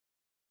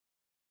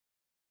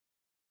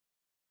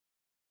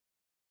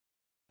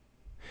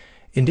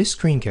In this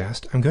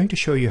screencast, I'm going to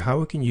show you how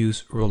we can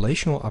use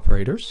relational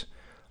operators,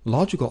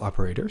 logical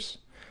operators,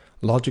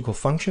 logical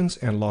functions,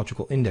 and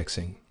logical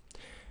indexing.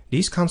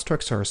 These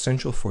constructs are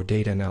essential for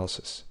data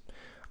analysis.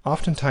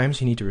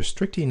 Oftentimes, you need to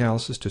restrict the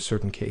analysis to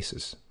certain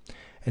cases.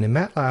 And in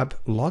Matlab,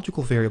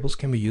 logical variables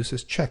can be used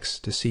as checks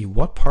to see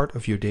what part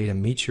of your data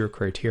meets your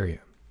criteria.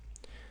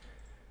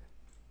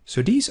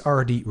 So these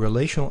are the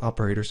relational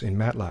operators in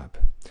Matlab.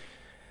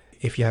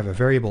 If you have a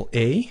variable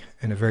A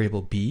and a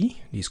variable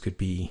B, these could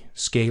be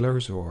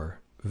scalars or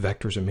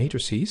vectors or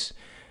matrices,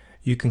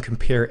 you can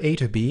compare A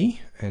to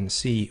B and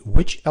see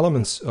which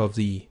elements of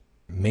the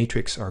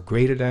matrix are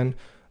greater than,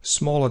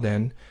 smaller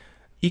than,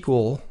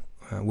 equal,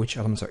 which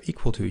elements are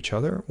equal to each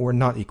other or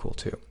not equal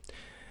to.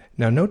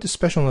 Now note the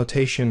special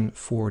notation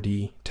for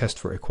the test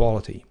for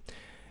equality.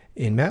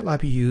 In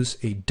Matlab you use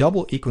a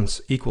double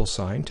equal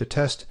sign to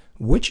test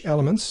which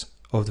elements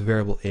of the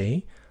variable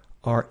A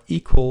are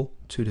equal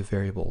to the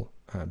variable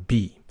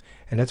B.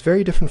 And that's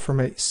very different from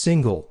a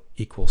single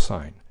equal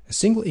sign. A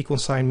single equal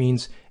sign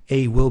means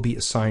A will be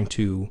assigned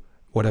to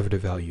whatever the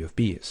value of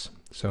B is.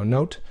 So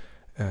note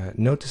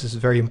this is a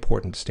very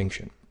important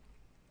distinction.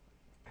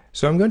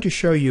 So I'm going to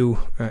show you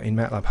in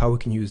Matlab how we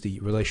can use the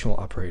relational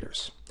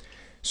operators.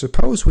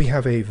 Suppose we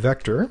have a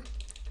vector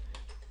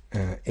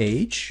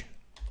age,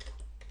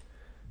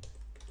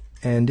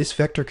 and this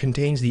vector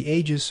contains the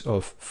ages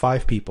of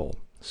 5 people.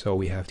 So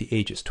we have the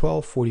ages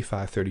 12,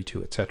 45,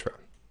 32, etc.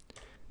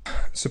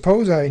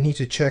 Suppose I need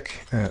to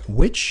check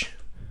which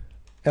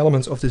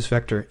elements of this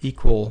vector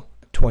equal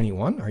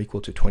 21, are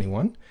equal to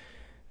 21.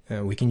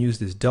 We can use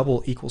this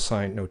double equal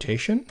sign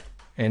notation.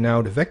 And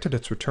now the vector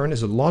that's returned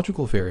is a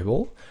logical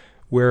variable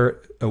where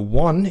a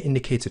 1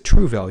 indicates a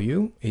true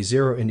value, a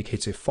 0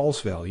 indicates a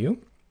false value.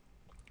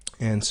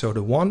 And so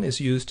the 1 is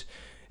used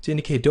to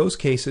indicate those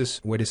cases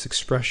where this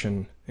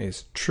expression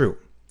is true.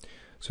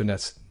 So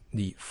that's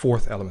the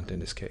 4th element in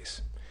this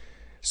case.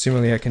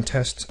 Similarly, I can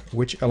test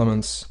which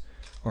elements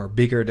are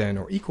bigger than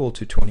or equal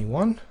to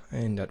 21,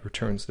 and that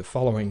returns the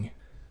following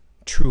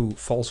true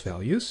false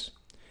values.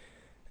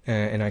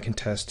 And I can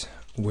test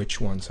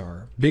which ones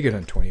are bigger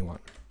than 21.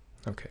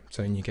 Okay,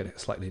 so then you get a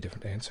slightly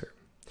different answer.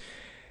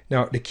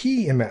 Now, the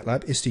key in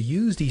Matlab is to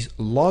use these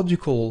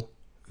logical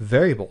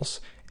variables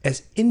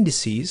as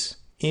indices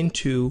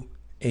into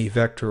a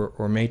vector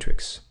or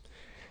matrix.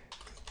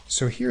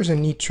 So here's a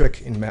neat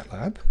trick in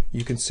Matlab.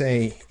 You can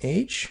say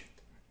age,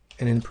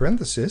 and in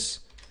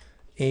parentheses,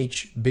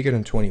 age bigger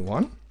than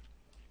 21.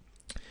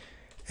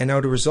 And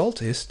now the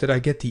result is that I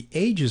get the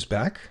ages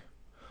back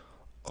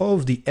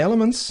of the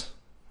elements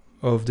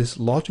of this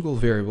logical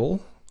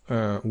variable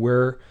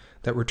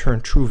that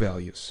return true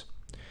values.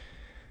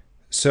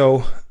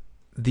 So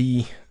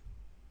the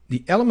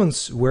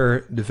elements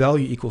where the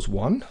value equals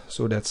 1,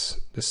 so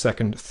that's the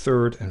 2nd,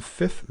 3rd, and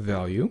 5th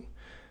value,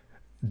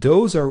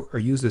 those are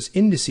used as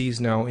indices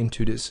now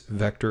into this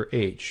vector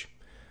age.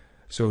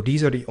 So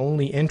these are the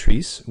only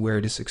entries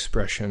where this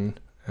expression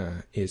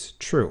is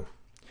true.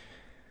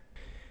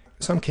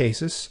 In some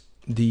cases,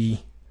 the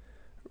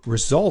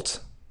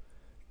result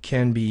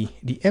can be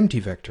the empty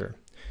vector.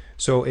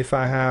 So if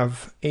I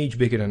have age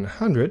bigger than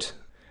 100,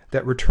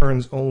 that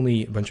returns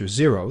only a bunch of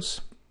zeros.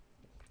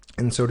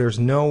 And so there's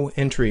no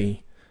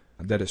entry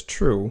that is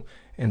true,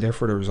 and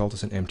therefore the result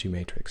is an empty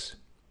matrix.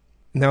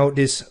 Now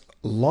this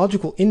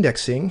logical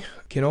indexing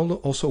can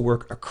also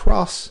work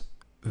across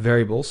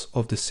variables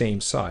of the same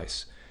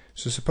size.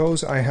 So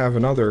suppose I have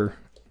another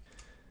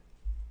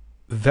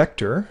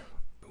vector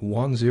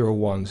 1, 0,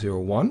 1, 0,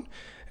 1,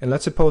 and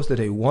let's suppose that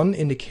a 1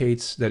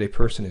 indicates that a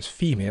person is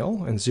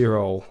female and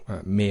 0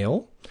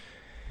 male.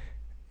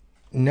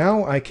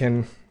 Now I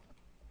can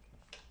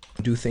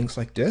do things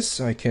like this.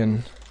 I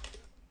can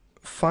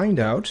find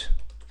out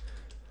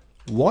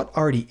what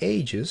are the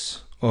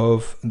ages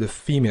of the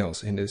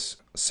females in this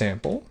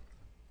sample.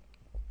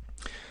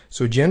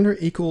 So gender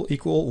equal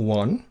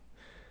 1,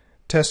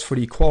 test for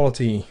the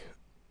equality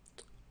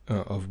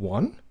of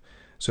 1.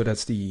 So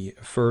that's the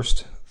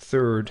 1st,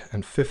 3rd,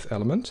 and 5th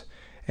element.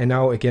 And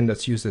now again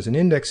that's used as an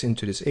index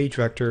into this age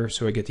vector,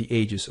 so I get the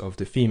ages of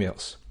the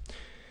females.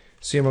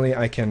 Similarly,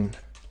 I can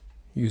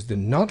use the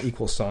not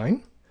equal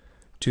sign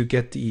to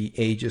get the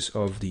ages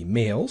of the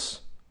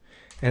males,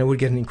 and I would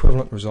get an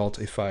equivalent result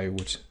if I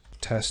would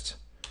test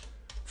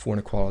for an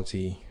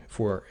equality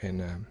for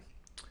an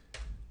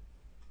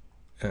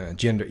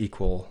gender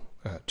equal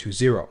to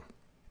 0.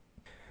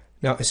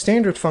 Now, a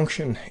standard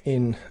function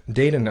in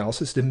data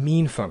analysis is the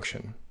mean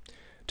function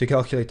to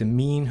calculate the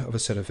mean of a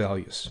set of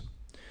values.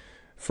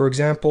 For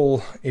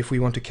example, if we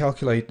want to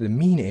calculate the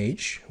mean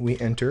age, we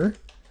enter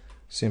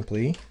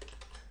simply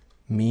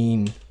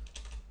mean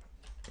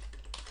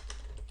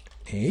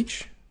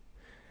age,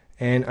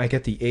 and I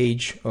get the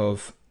age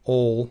of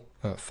all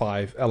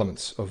 5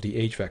 elements of the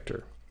age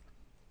vector.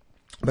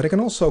 But I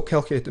can also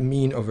calculate the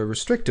mean of a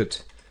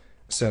restricted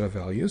set of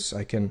values.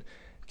 I can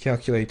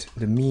calculate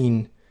the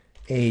mean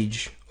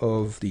age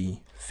of the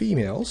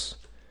females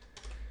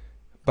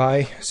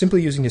by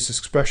simply using this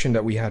expression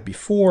that we had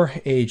before,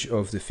 age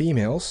of the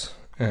females,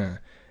 and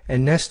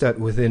and nest that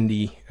within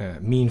the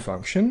mean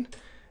function.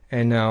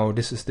 And now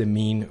this is the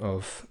mean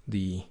of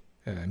the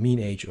mean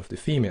age of the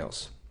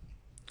females.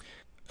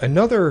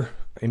 Another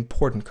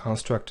important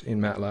construct in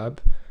Matlab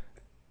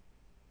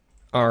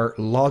are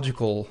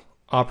logical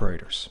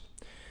operators.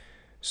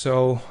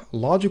 So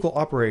logical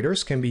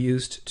operators can be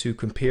used to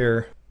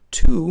compare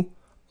two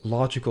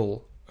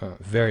logical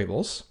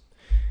variables,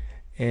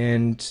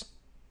 and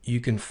you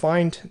can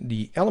find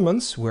the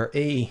elements where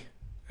A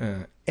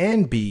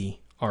and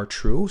B are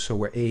true, so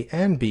where A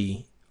and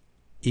B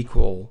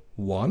equal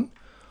 1,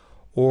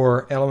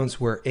 or elements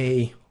where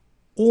A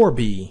or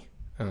B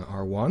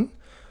are 1,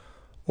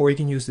 or you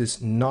can use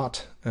this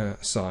not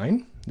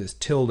sign, this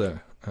tilde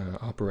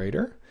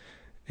operator,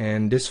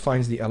 and this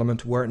finds the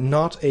element where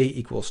not A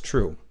equals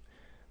true,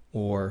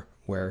 or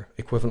where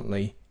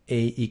equivalently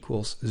A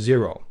equals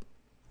 0.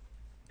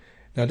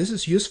 Now this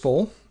is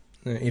useful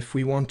if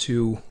we want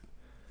to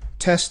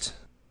test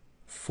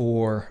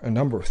for a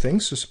number of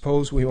things. So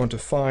suppose we want to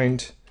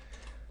find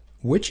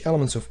which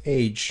elements of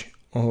age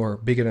are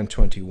bigger than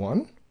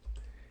 21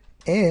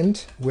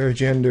 and where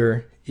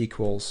gender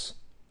equals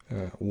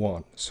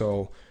 1.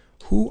 So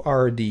who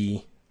are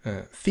the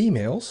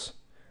females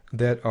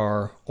that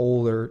are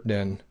older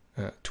than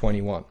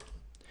 21?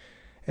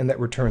 And that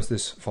returns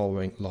this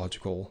following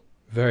logical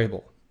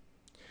variable.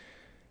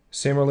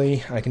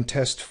 Similarly, I can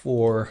test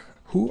for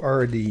who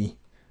are the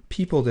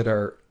people that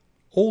are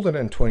older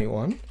than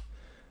 21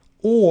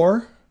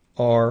 or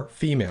are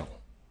female,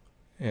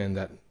 and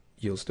that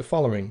yields the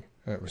following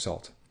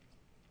result.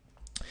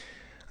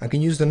 I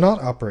can use the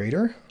not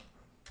operator.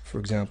 For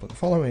example, the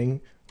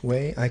following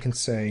way, I can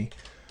say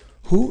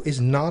who is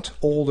not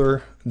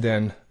older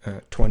than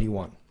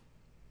 21.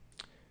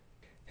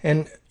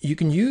 And you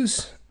can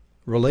use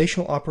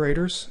relational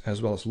operators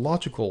as well as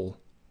logical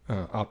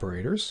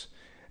operators,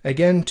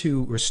 again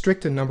to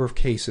restrict the number of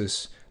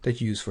cases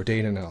that you use for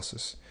data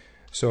analysis.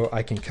 So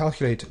I can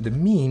calculate the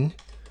mean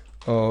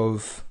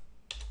of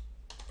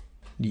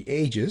the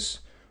ages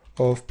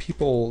of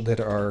people that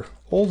are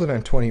older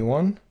than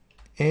 21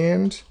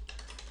 and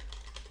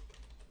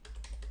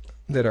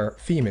that are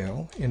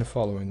female in the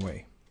following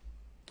way.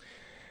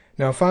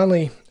 Now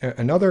finally,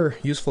 another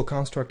useful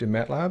construct in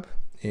Matlab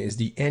is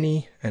the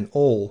any and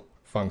all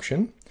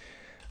function.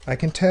 I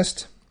can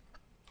test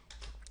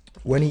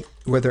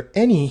whether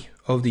any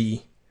of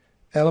the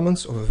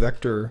elements of a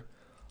vector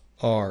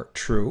are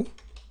true.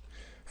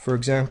 For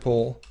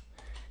example,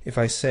 if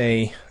I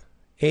say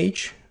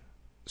age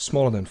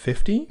smaller than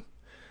 50,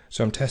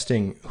 so I'm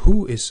testing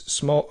who is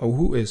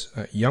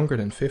younger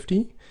than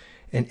 50,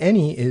 and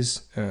any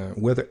is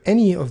whether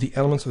any of the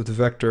elements of the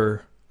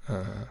vector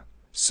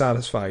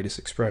satisfy this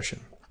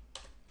expression.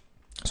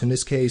 So in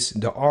this case,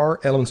 there are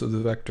elements of the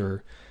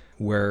vector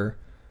where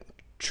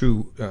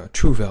true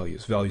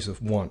values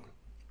of 1.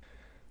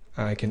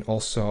 I can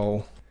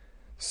also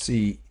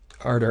see,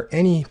 are there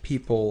any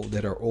people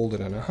that are older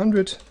than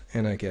 100,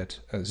 and I get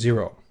a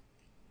 0.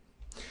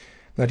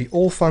 Now the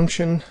all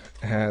function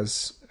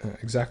has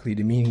exactly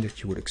the meaning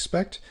that you would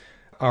expect.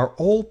 Are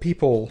all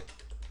people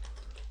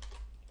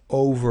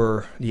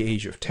over the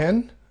age of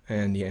 10?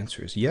 And the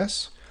answer is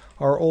yes.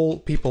 Are all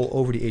people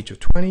over the age of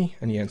 20?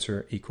 And the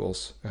answer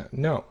equals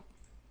no.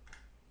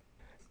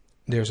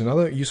 There's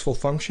another useful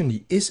function,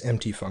 the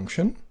isEmpty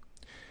function.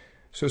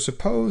 So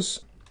suppose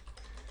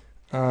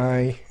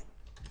I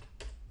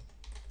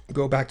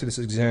go back to this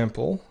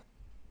example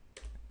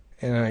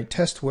and I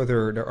test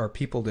whether there are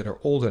people that are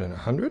older than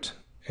 100,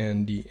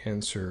 and the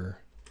answer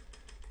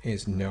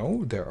is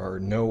no. There are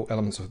no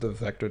elements of the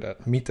vector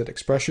that meet that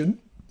expression,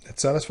 that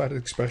satisfy that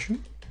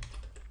expression.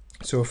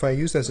 So if I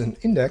use that as an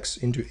index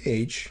into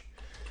age,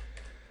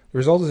 the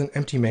result is an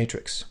empty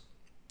matrix.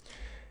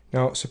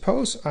 Now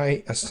suppose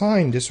I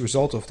assign this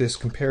result of this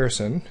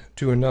comparison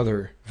to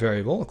another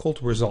variable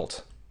called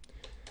result.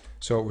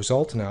 So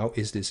result now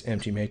is this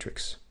empty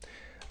matrix.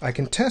 I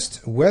can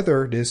test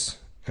whether this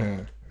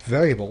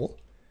variable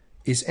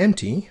is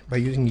empty by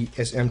using the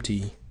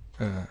isEmpty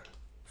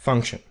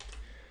function.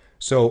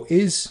 So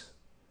is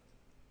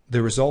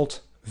the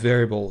result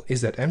variable,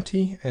 is that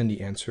empty? And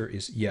the answer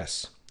is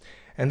yes.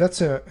 And that's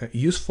a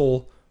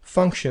useful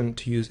function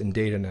to use in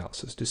data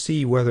analysis to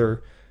see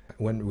whether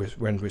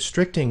when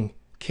restricting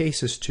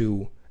cases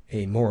to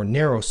a more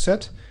narrow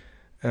set,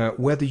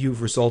 whether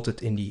you've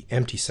resulted in the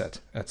empty set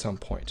at some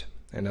point.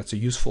 And that's a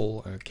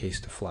useful case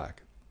to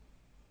flag.